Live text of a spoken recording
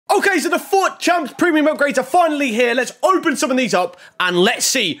Okay, so the FUT Champs Premium upgrades are finally here. Let's open some of these up and let's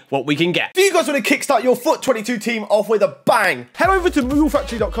see what we can get. If you guys want to kickstart your FUT 22 team off with a bang, head over to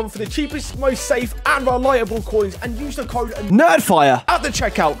movelfactory.com for the cheapest, most safe and reliable coins and use the code NerdFire at the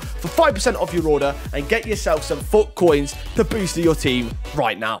checkout for 5% off your order and get yourself some FUT coins to boost your team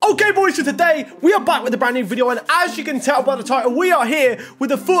right now. Okay, boys, so today we are back with a brand new video, and as you can tell by the title, we are here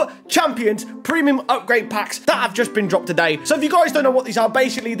with the FUT Champions Premium upgrade packs that have just been dropped today. So if you guys don't know what these are,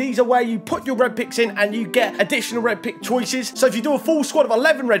 basically these are where you put your red picks in and you get additional red pick choices. So if you do a full squad of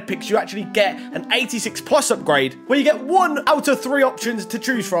 11 red picks, you actually get an 86 plus upgrade where you get 1 out of 3 options to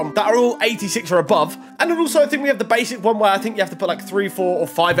choose from that are all 86 or above. And then also I think we have the basic one where I think you have to put like 3, 4 or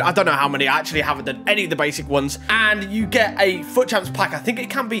 5. I don't know how many. I actually haven't done any of the basic ones. And you get a FUT Champs pack. I think it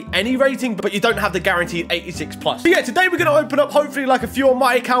can be any rating, but you don't have the guaranteed 86 plus. So yeah, today we're going to open up hopefully like a few on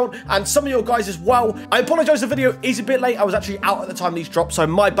my account and some of your guys as well. I apologize, the video is a bit late. I was actually out at the time these dropped, so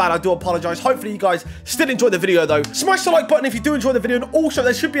my bad. I do apologize. Hopefully you guys still enjoy the video though. Smash the like button if you do enjoy the video, and also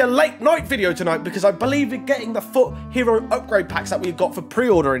there should be a late night video tonight because I believe we're getting the FUT hero upgrade packs that we've got for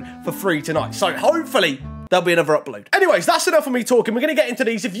pre-ordering for free tonight. So hopefully there'll be another upload. Anyways, that's enough of me talking. We're going to get into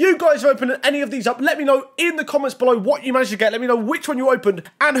these. If you guys have opened any of these up, let me know in the comments below what you managed to get. Let me know which one you opened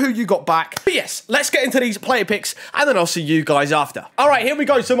and who you got back. But yes, let's get into these player picks and then I'll see you guys after. All right, here we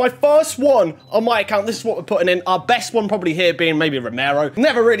go. So my first one on my account, this is what we're putting in. Our best one probably here being maybe Romero.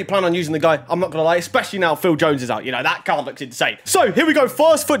 Never really plan on using the guy, I'm not going to lie, especially now Phil Jones is out. You know, that card looks insane. So here we go.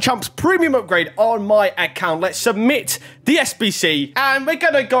 First FUT Champs Premium upgrade on my account. Let's submit the SBC and we're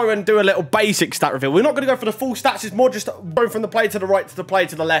going to go and do a little basic stat reveal. We're not going to go for the full stats. It's more just going from the player to the right to the player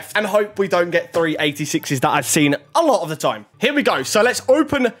to the left and hope we don't get 3 86s that I've seen a lot of the time. Here we go. So let's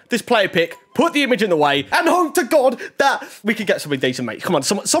open this player pick, put the image in the way, and hope to God that we can get something decent, mate. Come on,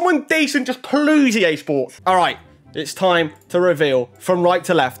 someone decent, just please, EA Sports. All right, it's time to reveal from right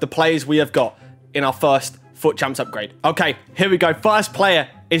to left the players we have got in our first FUT Champs upgrade. Okay, here we go. First player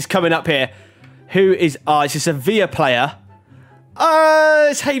is coming up here. Who is, it's a Sevilla player.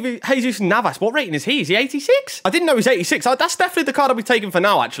 It's Jesus Navas. What rating is he? Is he 86? I didn't know he's 86. That's definitely the card I'll be taking for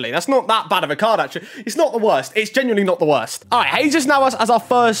now, actually. That's not that bad of a card, actually. It's not the worst. It's genuinely not the worst. All right, Jesus Navas as our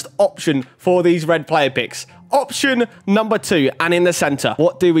first option for these red player picks. Option number 2, and in the center.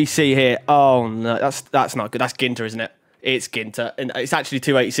 What do we see here? Oh, no, that's not good. That's Ginter, isn't it? It's Ginter, and it's actually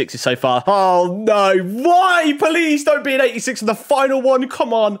 2 86s so far. Oh, no. Why? Please don't be an 86 for the final one.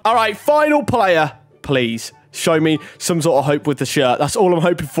 Come on. All right, final player, please. Show me some sort of hope with the shirt. That's all I'm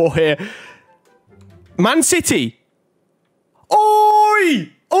hoping for here. Man City. Oi!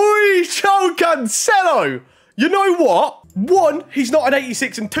 Oi, João Cancelo. You know what? 1, he's not an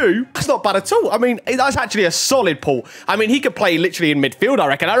 86, and 2, that's not bad at all. I mean, that's actually a solid pull. I mean, he could play literally in midfield, I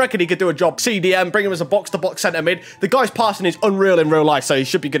reckon. I reckon he could do a job CDM, bring him as a box-to-box centre mid. The guy's passing is unreal in real life, so he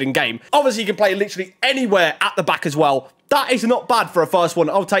should be good in game. Obviously, he can play literally anywhere at the back as well. That is not bad for a first one.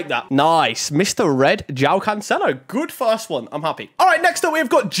 I'll take that. Nice. Mr. Red, João Cancelo. Good first one. I'm happy. All right, next up, we've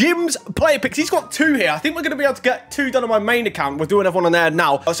got Jim's player picks. He's got 2 here. I think we're going to be able to get 2 done on my main account. We'll do another one on there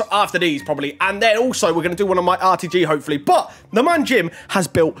now. So after these, probably. And then also, we're going to do one on my RTG, hopefully. But the man Jim has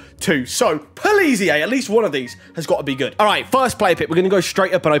built 2. So please, EA, at least one of these has got to be good. All right, first player pick. We're going to go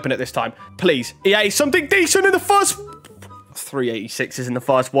straight up and open it this time. Please, EA, something decent in the first... 386s in the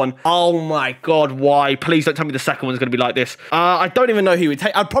first one. Oh my God, why? Please don't tell me the second one's going to be like this. I don't even know who he would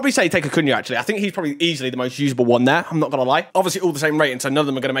take. I'd probably say take Acuna, actually. I think he's probably easily the most usable one there. I'm not going to lie. Obviously, all the same rating, so none of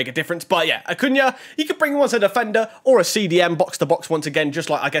them are going to make a difference. But yeah, Acuna, you could bring him as a defender or a CDM, box-to-box once again, just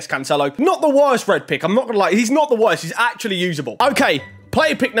like, I guess, Cancelo. Not the worst red pick. I'm not going to lie. He's not the worst. He's actually usable. Okay,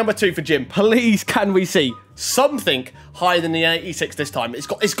 player pick number 2 for Jim. Please, can we see something higher than the 86 this time? It's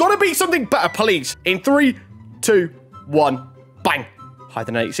got to be something better, please. In 3, 2, 1, bang. Higher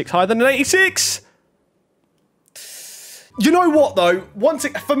than 86, higher than an 86. You know what, though?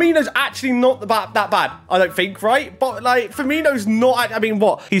 Firmino's actually not that bad, I don't think, right? But, like, Firmino's not... I mean,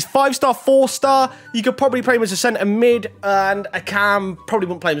 what? He's 5-star, 4-star. You could probably play him as a centre mid and a cam. Probably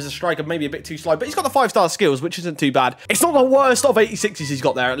wouldn't play him as a striker, maybe a bit too slow. But he's got the 5-star skills, which isn't too bad. It's not the worst of 86s he's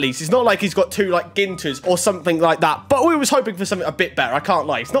got there, at least. It's not like he's got 2, like, Ginters or something like that. But we was hoping for something a bit better, I can't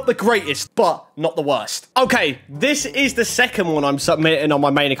lie. It's not the greatest, but not the worst. Okay, this is the second one I'm submitting on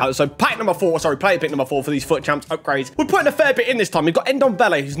my main account. So, player pick number 4 for these FUT Champs upgrades. We're putting a fair bit in this time. We've got Endon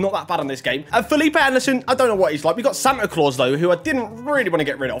Vele, who's not that bad on this game. And Felipe Anderson, I don't know what he's like. We've got Santa Claus, though, who I didn't really want to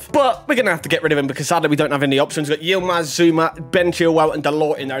get rid of. But we're going to have to get rid of him because sadly we don't have any options. We've got Yilmaz, Zuma, Ben Chilwell, and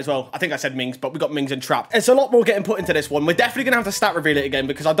Delort in there as well. I think I said Mings, but we've got Mings and Trapp. It's a lot more getting put into this one. We're definitely going to have to stat reveal it again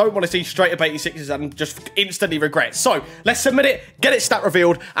because I don't want to see straight up 86s and just instantly regret. So let's submit it, get it stat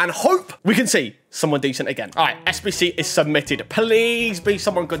revealed, and hope we can see someone decent again. All right, SBC is submitted. Please be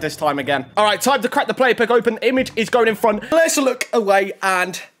someone good this time again. All right, time to crack the player pick open. Image is going in front. Let's look away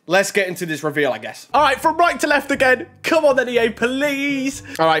and let's get into this reveal, I guess. All right, from right to left again. Come on then, EA, please.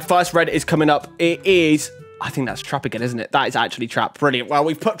 All right, first red is coming up. It is... I think that's Trap again, isn't it? That is actually Trap. Brilliant. Well,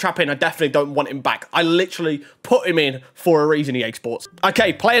 we've put Trap in. I definitely don't want him back. I literally put him in for a reason, EA Sports.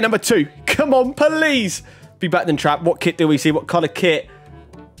 Okay, player number 2. Come on, please. Be better than Trap. What kit do we see? What colour kit?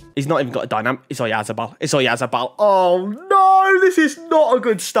 He's not even got a dynamic. It's ItsHaber. It's ItsHaber. Oh, no. This is not a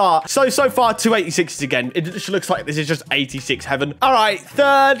good start. So far, 286s again. It just looks like this is just 86 heaven. All right,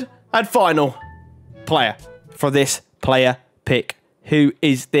 third and final player for this player pick. Who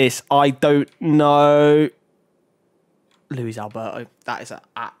is this? I don't know. Luis Alberto. That is an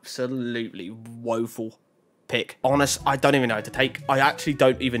absolutely woeful pick. Honest, I don't even know who to take. I actually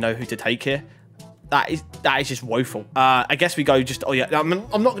don't even know who to take here. That is just woeful. I guess we go just... Oh, yeah. I'm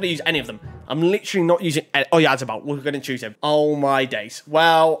not going to use any of them. I'm literally not using... Oh, yeah, it's about. We're going to choose him. Oh, my days.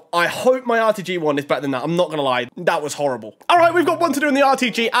 Well, I hope my RTG one is better than that. I'm not going to lie. That was horrible. All right, we've got one to do in the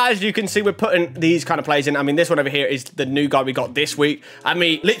RTG. As you can see, we're putting these kind of players in. I mean, this one over here is the new guy we got this week. I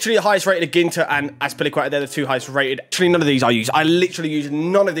mean, literally the highest rated Ginter and Aspilicueta. They're the 2 highest rated. Actually, none of these I use. I literally use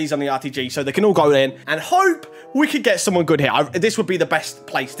none of these on the RTG, so they can all go in and hope we could get someone good here. This would be the best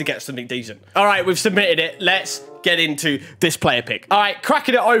place to get something decent. All right, we've submitted it. Let's get into this player pick. All right,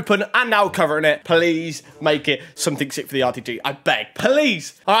 cracking it open and now covering it. Please make it something sick for the RTG. I beg,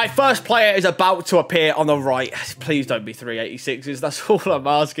 please. All right, first player is about to appear on the right. Please don't be 386s. That's all I'm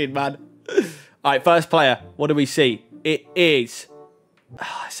asking, man. All right, first player. What do we see? It is...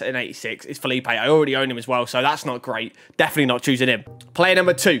 it's an 86. It's Felipe. I already own him as well, so that's not great. Definitely not choosing him. Player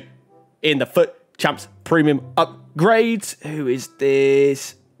number 2 in the FUT Champs Premium Upgrades. Who is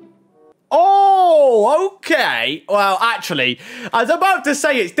this? Oh, okay. Well, actually, I was about to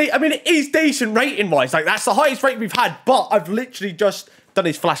say it is decent rating-wise. Like, that's the highest rating we've had, but I've literally just done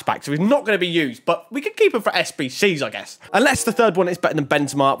his flashback, so he's not going to be used, but we could keep him for SBCs, I guess. Unless the third one is better than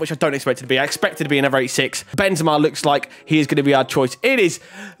Benzema, which I don't expect it to be. I expect it to be another 86. Benzema looks like he is going to be our choice. It is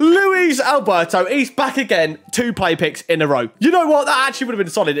Luis Alberto. He's back again. 2 play picks in a row. You know what? That actually would have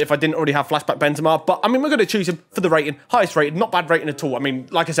been solid if I didn't already have flashback Benzema, but I mean, we're going to choose him for the rating. Highest rated, not bad rating at all. I mean,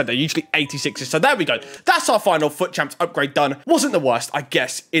 like I said, they're usually 86s, so there we go. That's our final FUT Champs upgrade done. Wasn't the worst, I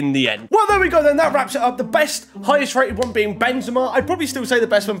guess, in the end. Well, there we go then. That wraps it up. The best, highest rated one being Benzema. I'd probably still say the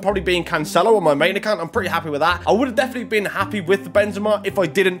best one probably being Cancelo on my main account. I'm pretty happy with that. I would have definitely been happy with the Benzema if I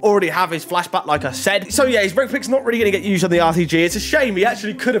didn't already have his flashback, like I said. So yeah, his break pick's not really going to get used on the RTG. It's a shame. He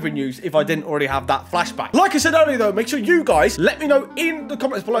actually could have been used if I didn't already have that flashback. Like I said earlier though, make sure you guys let me know in the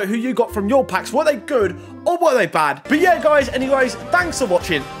comments below who you got from your packs. Were they good or were they bad? But yeah, guys, anyways, thanks for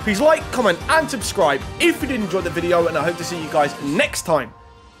watching. Please like, comment, and subscribe if you did enjoy the video, and I hope to see you guys next time.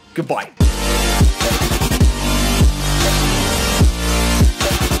 Goodbye.